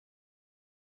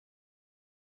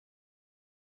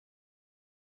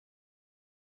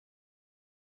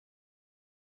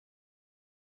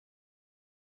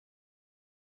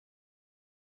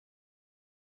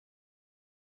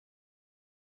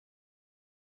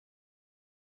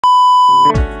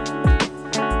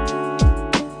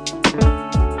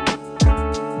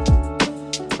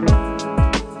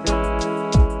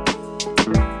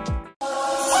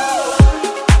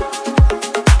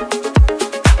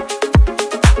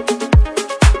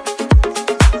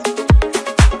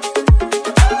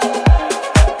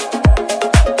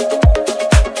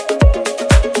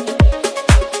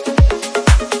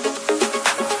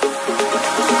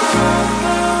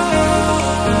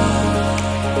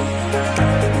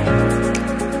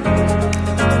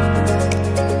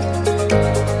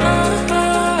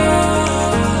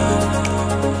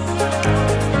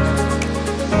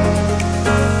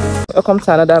Welcome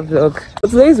to another vlog. So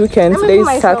today's weekend. Today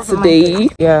is Saturday.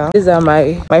 Yeah, these are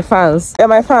my fans. Yeah,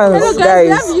 my fans. Hello guys. We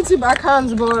have YouTube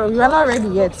accounts, but we are not ready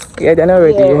yet. Yeah, they're not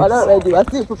ready yet. We're not ready. We're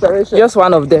still in preparation. Just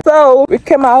one of them. So we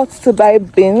came out to buy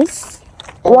beans.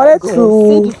 Wanted to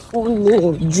see the full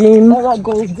name. gym. Oh my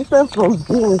God, it's different from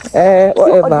beans.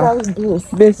 Whatever. Beans.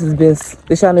 Beans is beans.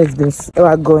 The channel is beans. We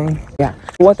are going. Yeah.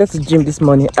 We wanted to gym this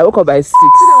morning. I woke up by 6.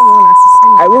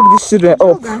 I woke these children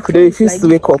up. They refused to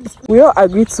wake up. We all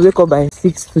agreed to wake up by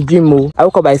 6 to gym. I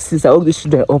woke up by 6. I woke these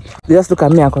children up. They just look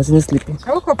at me and continue sleeping.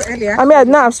 I woke up earlier. I mean, I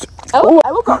didn't have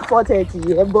I woke up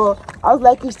 4:30, yeah, but I was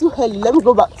like, it's too early. Let me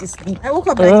go back to sleep. I woke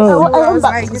up like I was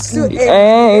like, it's too early.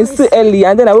 It's too early,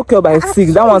 and then I woke up by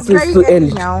 6. That one's too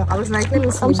early. Now I was like, let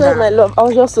me sleep. I'm sorry, my love. I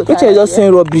was just so tired. You're just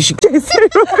saying rubbish.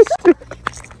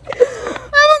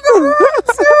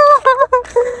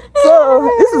 So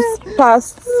this is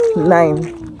past 9.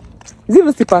 Is it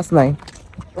even still past 9?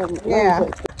 Yeah.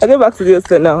 I go back to the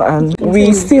hotel now, and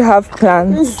we still have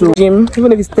plans to gym,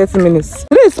 even if it's 30 minutes.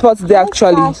 Today is sports day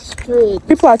actually.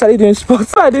 People are actually doing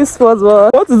sports. People are doing sports,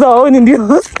 but what is our own in the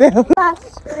hostel?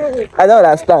 I don't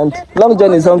understand. Long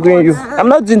John is hungry you. I'm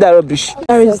not doing that rubbish.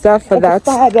 Where is that for that?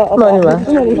 No,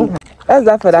 man. That's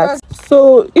that for that.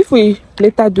 So if we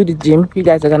later do the gym, you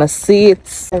guys are gonna see it.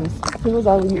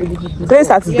 Today is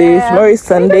Saturday, tomorrow is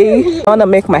Sunday. I wanna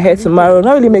make my hair tomorrow.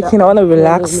 Not really making, I wanna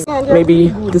relax. Maybe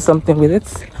do something with it.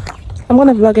 I'm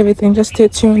gonna vlog everything. Just stay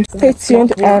tuned. Stay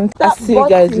tuned, and I'll see you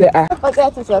guys later. Don't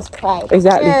forget to subscribe.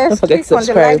 Exactly. Yes, don't forget to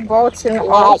subscribe. Like button,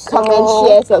 like, comment,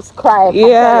 share, subscribe.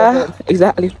 Yeah,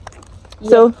 exactly. Yeah.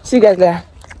 So see you guys later.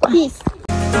 Peace.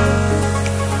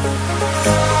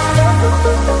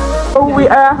 So we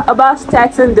are about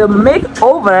starting the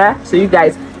makeover. So you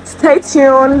guys stay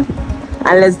tuned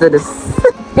and let's do this.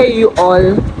 Hey you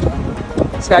all.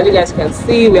 So as you guys can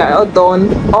see, we are all done,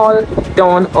 all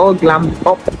glammed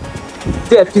up.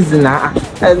 They're fizzing now.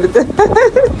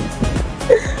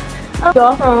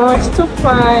 Oh, it's too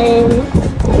fine.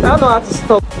 I don't know how to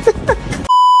stop.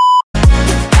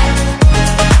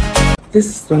 This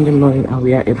is Sunday morning and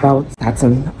we are about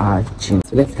starting our gym.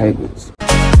 So let's how it goes.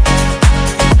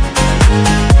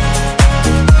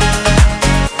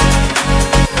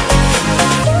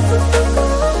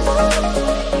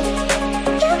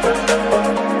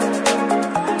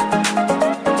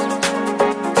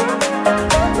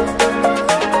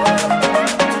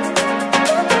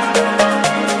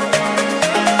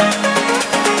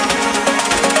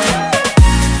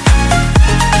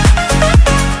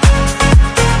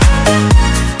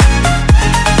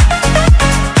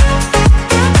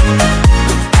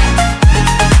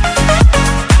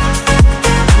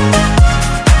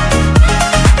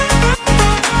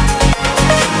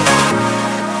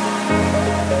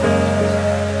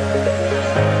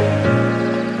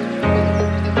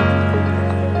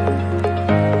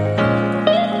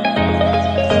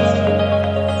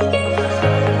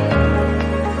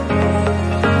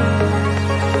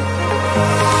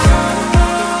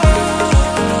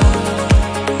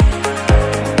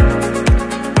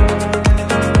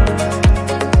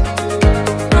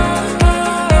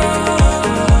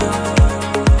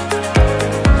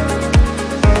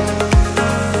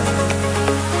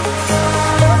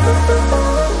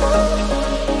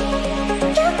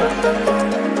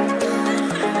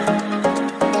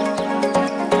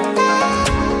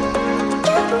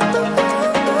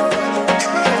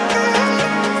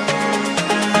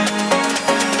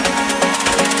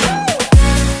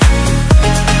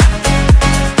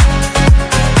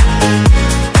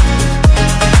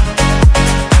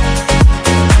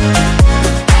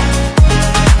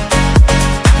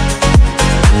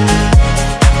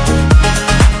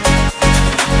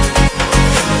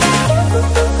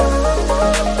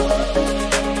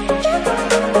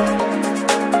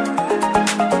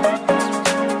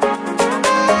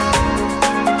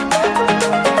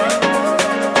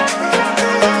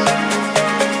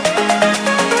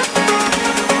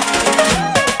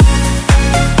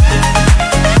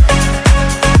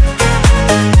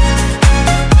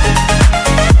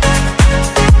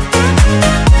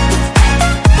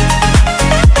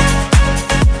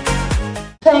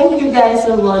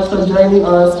 so much for joining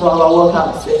us for our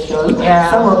workout session.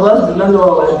 Yeah. Some of us do not know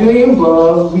what we're doing,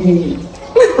 but we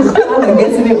are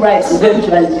getting it right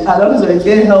eventually. As long as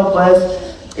they help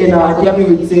us in our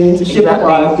daily routine to shape up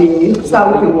our day, so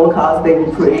we can work out, then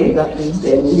we pray,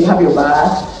 then you have your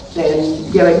bath,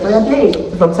 then get ready for your day.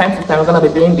 From time to time, we're gonna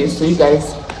be doing this, so you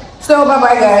guys. So bye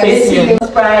bye guys.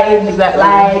 Subscribe,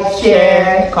 like,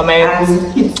 share, comment,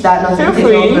 and hit that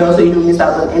notification bell so you don't miss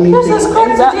out on anything.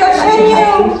 Subscribe to your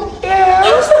channel. Yeah.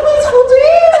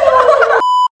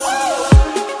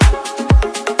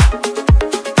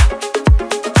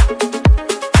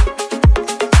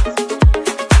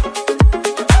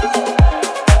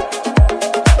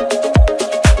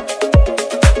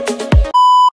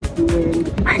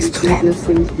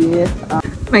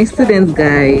 My students,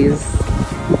 guys.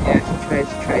 Yeah,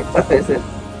 try it. What is it?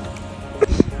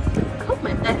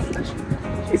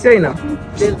 It's right now.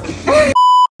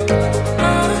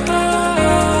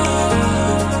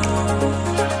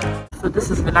 So this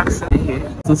is relaxing here.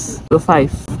 This is the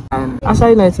 5, and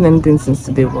actually not eating anything since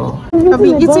today. Well, I've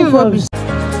been eating rubbish.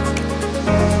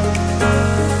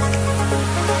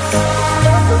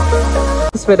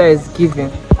 This weather is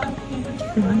giving.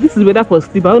 This is weather for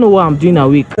sleep. I don't know what I'm doing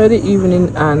awake. Early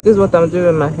evening, and this is what I'm doing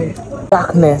with my hair.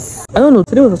 Darkness. I don't know.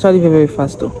 Today was actually very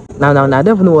fast though. Now, I don't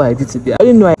even know what I did today. I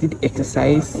didn't know I did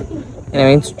exercise, and I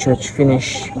went to church.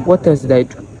 Finish. What else did I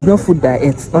do? No food that I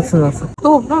ate. Nothing.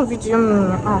 Stop! Don't video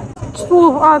me.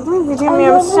 Stop! Don't video me.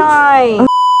 I'm shy.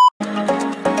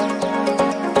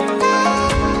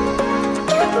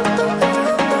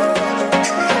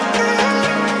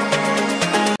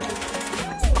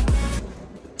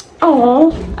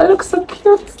 Oh, I look so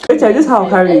cute. Wait, I just how I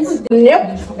carry it.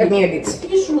 Yep, let me edit.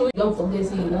 Don't forget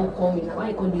say you don't call me. Why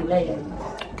you call me like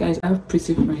that? Guys, I have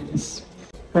pretty friends.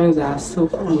 Friends that are so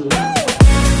cool.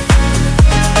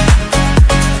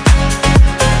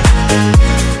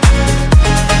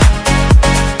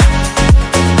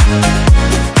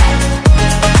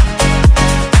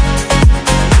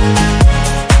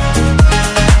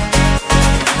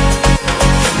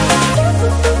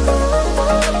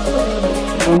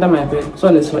 Under my bed. This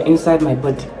one is for inside my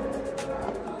body.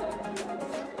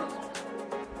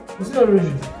 Is it not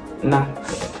rouge? Nah.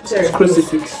 Sorry. It's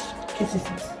crucifix.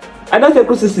 I don't say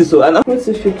crucifix, so I know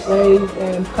crucifix.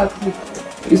 Catholic.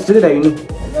 It's today that you know.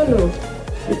 I don't know.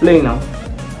 You're playing now.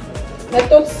 I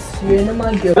thought you were a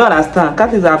normal girl. I don't understand.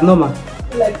 Cat is abnormal.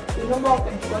 Like a normal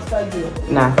Pentecostal girl.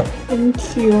 Nah.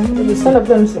 Thank you. Maybe stand up,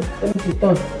 let me see. Let me see.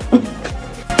 Turn.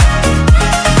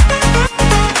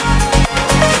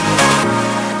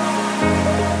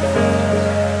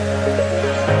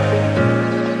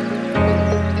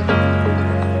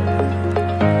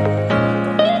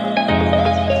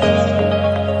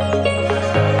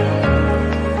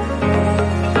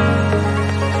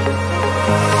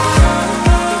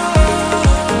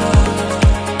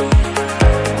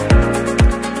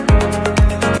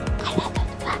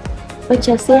 But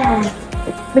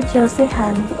you say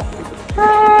hi.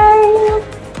 Hi.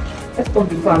 Let's go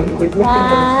be fun.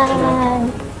 Hi.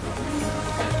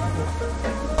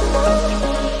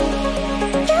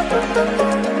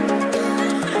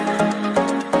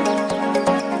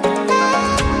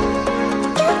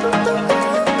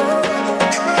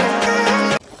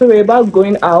 So we're about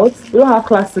going out. We don't have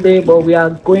class today, but we are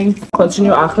going to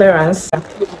continue our clearance. I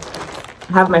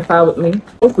have my file with me.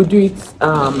 Hope we do it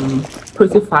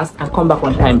pretty fast and come back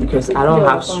on time because I don't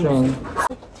have strength.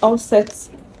 All set.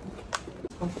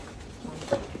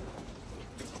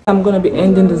 I'm gonna be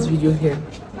ending this video here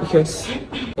because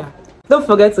yeah. Don't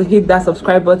forget to hit that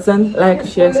subscribe button, like,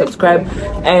 share, subscribe,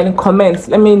 and comment.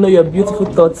 Let me know your beautiful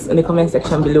thoughts in the comment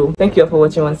section below. Thank you all for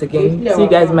watching once again. See you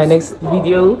guys in my next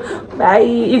video. Bye.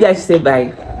 You guys say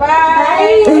bye.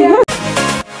 Bye.